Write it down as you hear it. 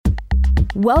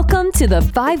Welcome to the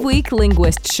 5-Week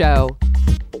Linguist Show.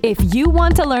 If you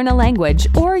want to learn a language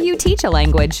or you teach a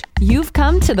language, you've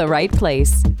come to the right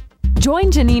place. Join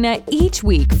Janina each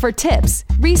week for tips,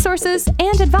 resources,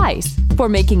 and advice for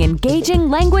making engaging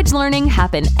language learning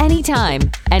happen anytime,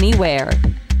 anywhere.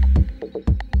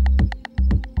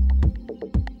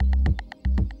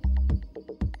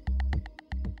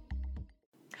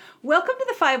 Welcome to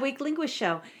the 5-Week Linguist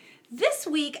Show. This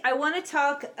week, I want to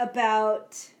talk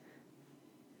about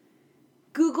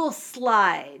Google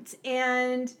Slides.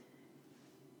 And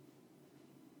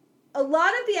a lot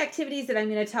of the activities that I'm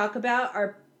going to talk about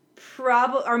are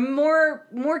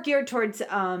more geared towards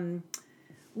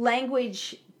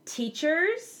language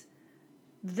teachers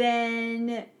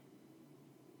than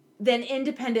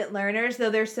independent learners, though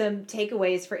there's some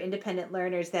takeaways for independent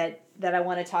learners that I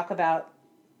want to talk about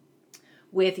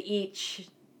with each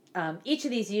of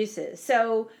these uses.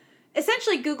 So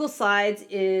essentially, Google Slides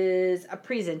is a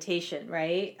presentation,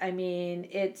 right? I mean,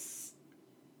 it's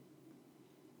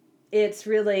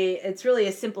really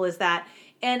as simple as that.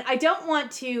 And I don't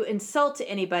want to insult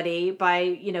anybody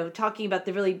by, talking about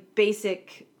the really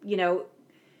basic,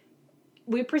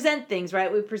 we present things, right?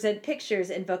 We present pictures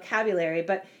and vocabulary.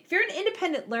 But if you're an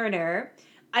independent learner,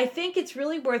 I think it's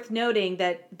really worth noting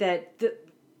that the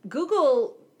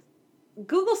Google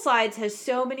Slides has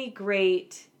so many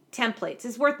great templates.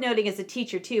 It's worth noting as a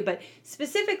teacher too, but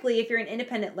specifically if you're an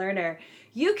independent learner,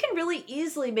 you can really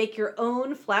easily make your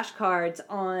own flashcards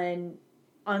on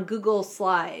Google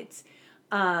Slides.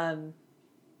 Go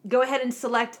ahead and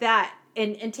select that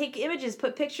and take images,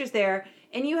 put pictures there,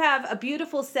 and you have a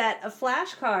beautiful set of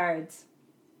flashcards.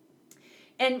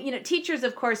 And, teachers,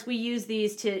 of course, we use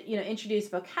these to, introduce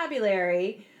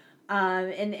vocabulary,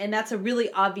 and that's a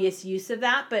really obvious use of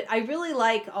that. But I really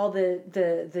like all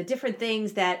the different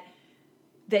things that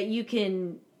you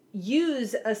can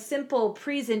use a simple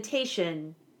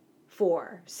presentation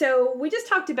for. So we just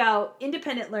talked about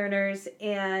independent learners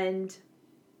and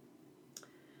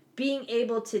being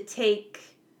able to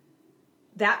take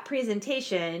that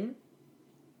presentation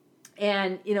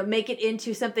and, make it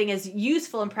into something as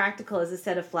useful and practical as a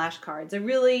set of flashcards. A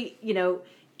really,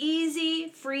 easy,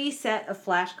 free set of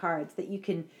flashcards that you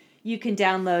can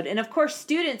download. And of course,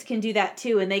 students can do that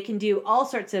too, and they can do all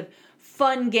sorts of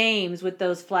fun games with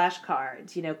those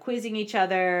flashcards, quizzing each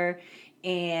other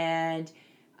and,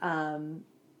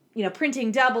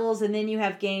 printing doubles. And then you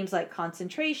have games like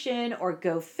Concentration or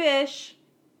Go Fish.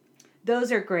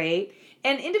 Those are great.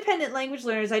 And independent language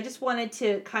learners, I just wanted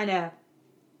to kind of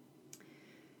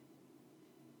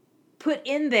put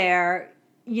in there,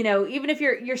 even if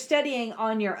you're studying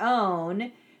on your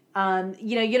own,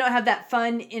 you don't have that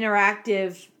fun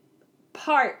interactive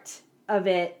part of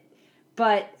it,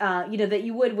 but, that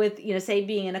you would with, say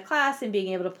being in a class and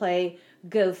being able to play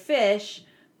Go Fish.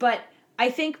 But I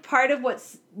think part of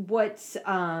what's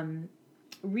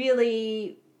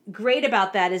really great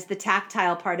about that is the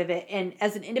tactile part of it. And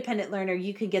as an independent learner,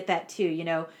 you can get that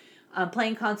too,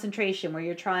 playing Concentration where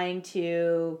you're trying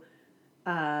to,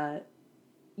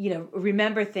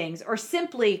 remember things, or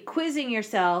simply quizzing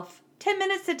yourself 10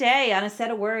 minutes a day on a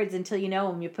set of words until you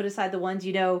know them. You put aside the ones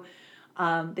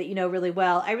that you know really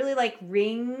well. I really like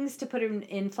rings to put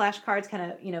in flashcards,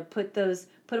 kind of, put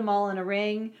them all in a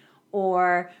ring.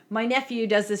 Or my nephew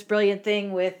does this brilliant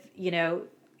thing with, he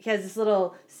has this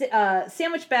little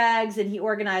sandwich bags, and he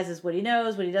organizes what he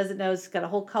knows, what he doesn't know. He's got a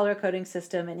whole color coding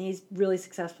system, and he's really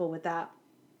successful with that.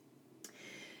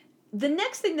 The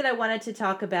next thing that I wanted to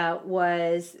talk about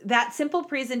was that simple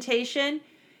presentation.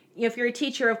 If you're a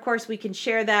teacher, of course, we can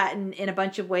share that in a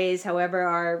bunch of ways,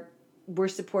 however we're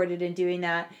supported in doing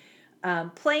that.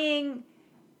 Playing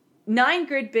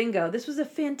 9-grid bingo. This was a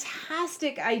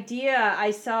fantastic idea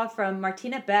I saw from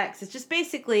Martina Bex. It's just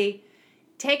basically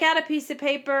take out a piece of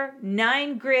paper,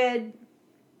 9-grid,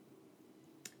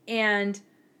 and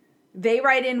they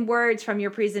write in words from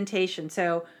your presentation.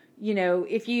 So,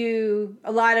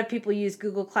 a lot of people use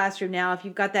Google Classroom now. If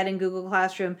you've got that in Google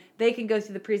Classroom, they can go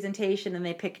through the presentation and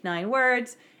they pick 9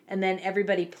 words, and then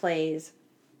everybody plays.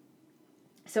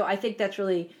 So I think that's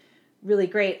really, really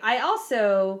great. I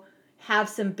also have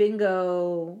some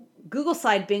Google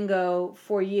Slide bingo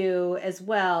for you as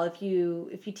well if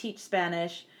you teach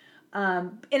Spanish.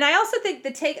 And I also think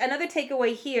another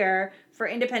takeaway here for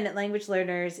independent language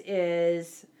learners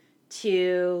is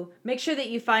to make sure that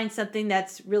you find something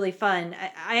that's really fun.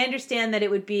 I understand that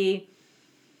it would be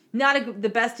not the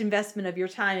best investment of your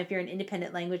time if you're an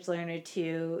independent language learner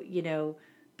to,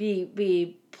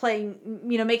 be playing,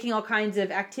 making all kinds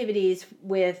of activities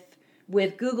with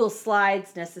Google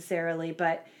Slides necessarily.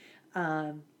 But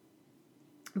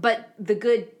But the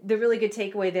really good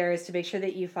takeaway there is to make sure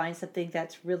that you find something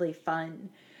that's really fun.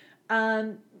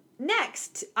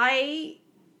 Next, I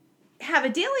have a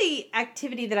daily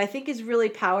activity that I think is really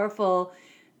powerful,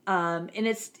 and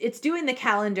it's doing the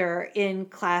calendar in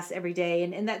class every day.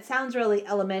 And that sounds really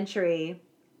elementary,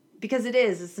 because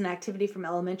it's an activity from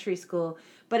elementary school,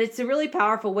 but it's a really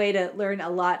powerful way to learn a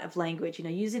lot of language.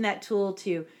 Using that tool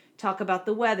to talk about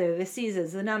the weather, the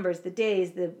seasons, the numbers, the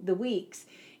days, the weeks.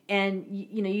 And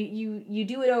you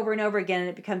do it over and over again, and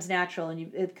it becomes natural,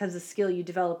 and it becomes a skill you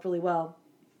develop really well.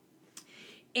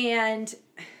 And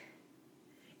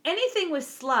anything with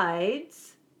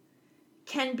slides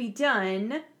can be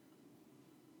done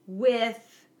with,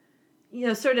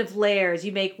 sort of layers.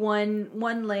 You make one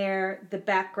layer the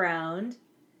background,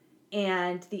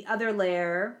 and the other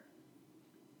layer,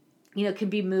 can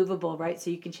be movable, right? So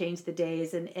you can change the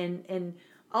days. And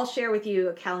I'll share with you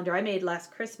a calendar I made last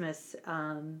Christmas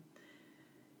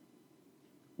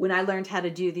when I learned how to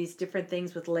do these different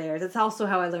things with layers. That's also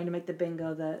how I learned to make the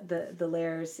bingo, the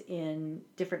layers in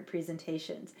different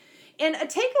presentations. And a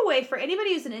takeaway for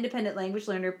anybody who's an independent language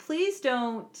learner, please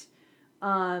don't,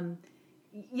 I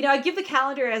give the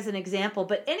calendar as an example,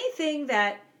 but anything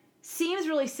that seems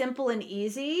really simple and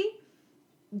easy,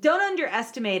 don't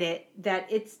underestimate it, that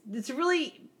it's a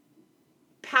really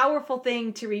powerful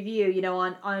thing to review,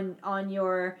 on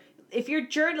your, if you're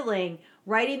journaling,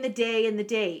 writing the day and the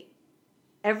date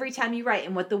every time you write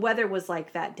and what the weather was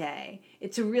like that day.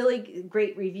 It's a really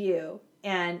great review,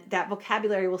 and that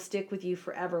vocabulary will stick with you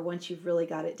forever once you've really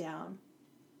got it down.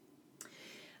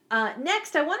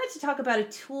 Next, I wanted to talk about a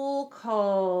tool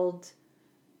called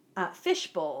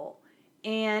Fishbowl,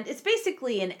 and it's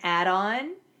basically an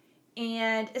add-on,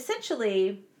 and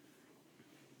essentially,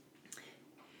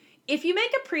 if you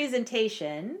make a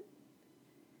presentation,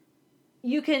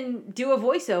 you can do a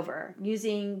voiceover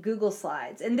using Google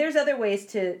Slides. And there's other ways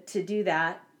to do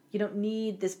that. You don't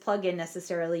need this plugin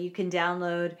necessarily. You can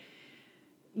download,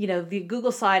 the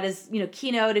Google Slide is,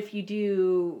 Keynote if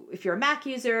you're a Mac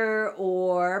user,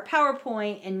 or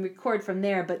PowerPoint, and record from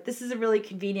there. But this is a really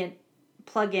convenient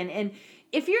plugin. And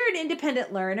if you're an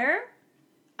independent learner,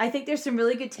 I think there's some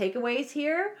really good takeaways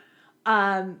here.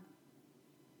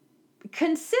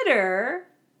 Consider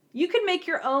you can make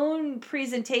your own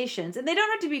presentations, and they don't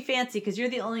have to be fancy because you're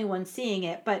the only one seeing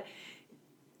it, but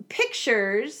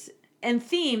pictures and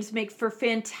themes make for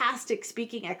fantastic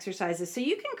speaking exercises. So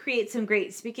you can create some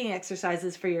great speaking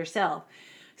exercises for yourself.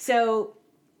 So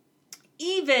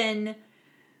even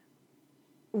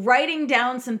writing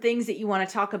down some things that you want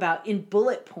to talk about in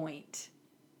bullet point,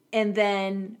 and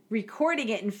then recording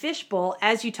it in Fishbowl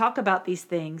as you talk about these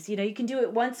things. You can do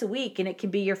it once a week, and it can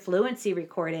be your fluency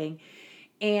recording.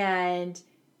 And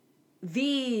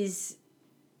these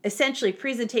essentially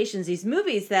presentations, these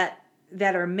movies that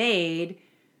are made,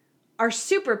 are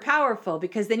super powerful,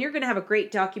 because then you're going to have a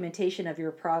great documentation of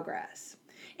your progress.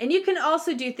 And you can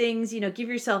also do things, give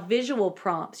yourself visual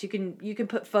prompts. You can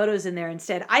put photos in there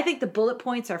instead. I think the bullet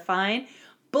points are fine.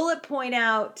 Bullet point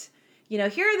out,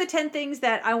 here are the 10 things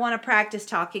that I want to practice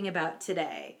talking about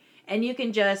today. And you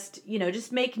can just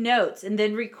make notes and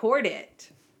then record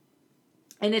it.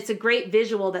 And it's a great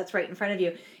visual that's right in front of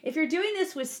you. If you're doing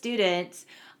this with students,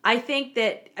 I think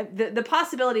that the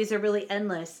possibilities are really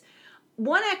endless.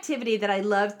 One activity that I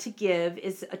love to give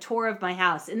is a tour of my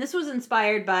house. And this was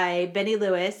inspired by Benny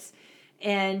Lewis.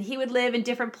 And he would live in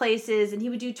different places, and he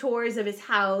would do tours of his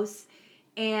house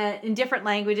and in different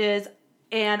languages.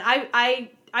 And I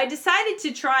decided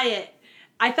to try it.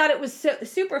 I thought it was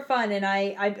super fun, and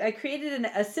I created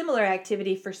a similar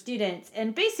activity for students.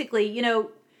 And basically,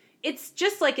 it's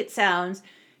just like it sounds.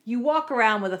 You walk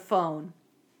around with a phone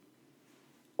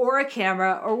or a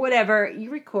camera or whatever, you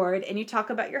record, and you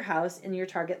talk about your house in your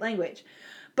target language.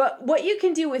 But what you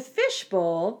can do with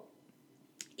Fishbowl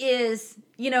is,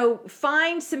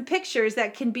 find some pictures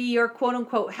that can be your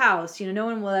quote-unquote house. No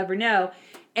one will ever know.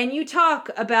 And you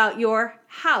talk about your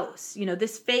house,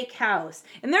 this fake house.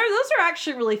 And those are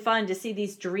actually really fun to see,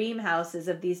 these dream houses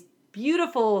of these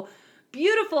beautiful,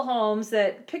 beautiful homes,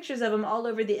 that pictures of them all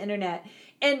over the internet.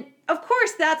 And of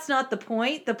course, that's not the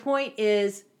point. The point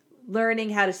is learning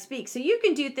how to speak. So you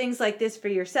can do things like this for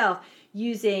yourself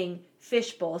using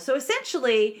Fishbowl. So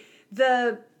essentially,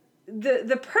 the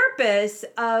purpose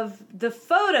of the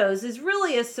photos is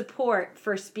really a support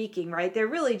for speaking, right? They're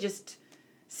really just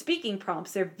speaking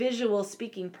prompts. They're visual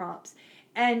speaking prompts.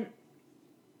 And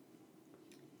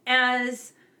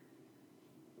as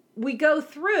we go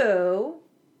through,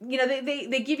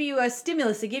 they give you a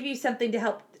stimulus. They give you something to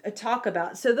help talk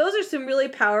about. So those are some really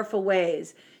powerful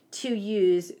ways to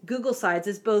use Google Slides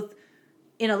as both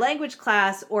in a language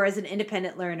class or as an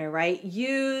independent learner, right?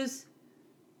 Use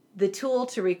the tool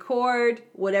to record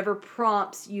whatever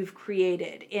prompts you've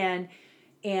created and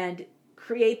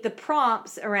create the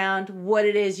prompts around what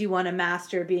it is you want to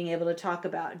master being able to talk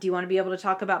about. Do you want to be able to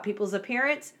talk about people's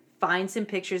appearance? Find some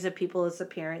pictures of people's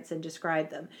appearance and describe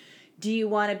them. Do you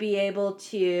want to be able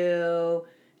to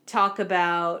talk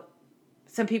about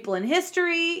some people in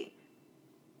history?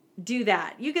 Do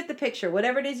that. You get the picture.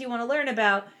 Whatever it is you want to learn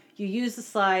about, you use the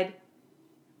slide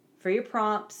for your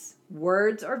prompts,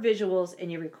 words or visuals,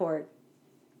 and you record.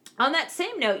 On that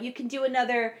same note, you can do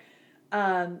another,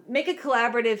 make a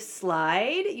collaborative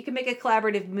slide. You can make a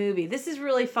collaborative movie. This is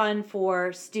really fun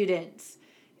for students,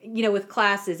 with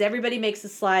classes. Everybody makes a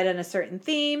slide on a certain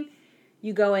theme.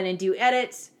 You go in and do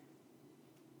edits.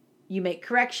 You make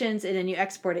corrections, and then you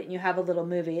export it, and you have a little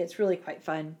movie. It's really quite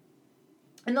fun.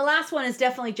 And the last one is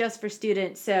definitely just for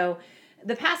students. So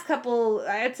the past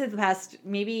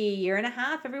maybe year and a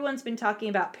half, everyone's been talking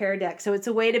about Pear Deck. So it's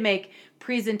a way to make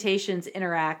presentations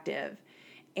interactive.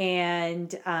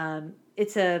 And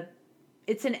it's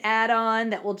an add-on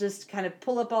that will just kind of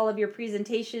pull up all of your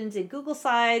presentations in Google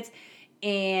Slides.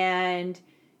 And,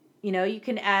 you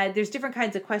can add, there's different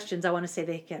kinds of questions. I want to say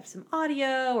they can have some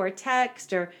audio or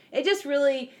text, or it just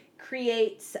really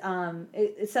creates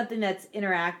it's something that's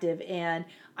interactive. And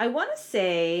I want to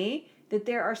say that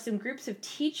there are some groups of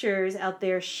teachers out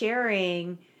there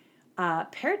sharing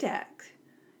Pear Deck,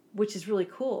 which is really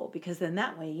cool, because then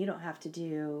that way you don't have to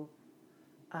do,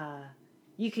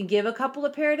 you can give a couple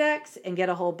of Pear Decks and get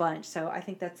a whole bunch. So I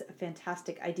think that's a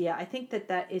fantastic idea. I think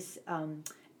that is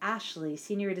Ashley,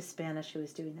 Señorita Spanish, who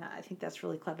is doing that. I think that's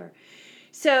really clever.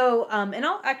 So, and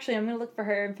I'm going to look for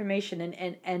her information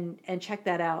and check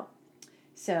that out.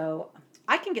 So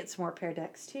I can get some more Pear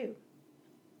Decks too.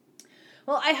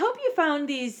 Well, I hope you found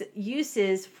these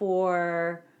uses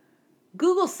for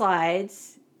Google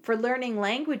Slides for learning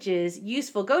languages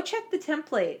useful. Go check the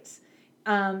templates.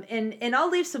 And I'll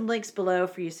leave some links below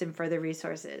for you, some further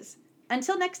resources.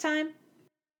 Until next time.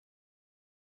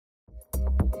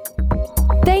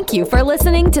 Thank you for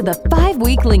listening to the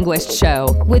 5-Week Linguist Show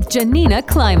with Janina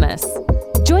Klimas.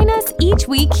 Join us each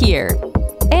week here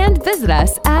and visit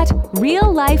us at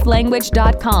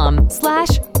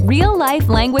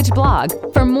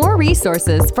reallifelanguage.com/reallifelanguageblog for more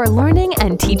resources for learning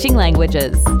and teaching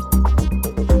languages.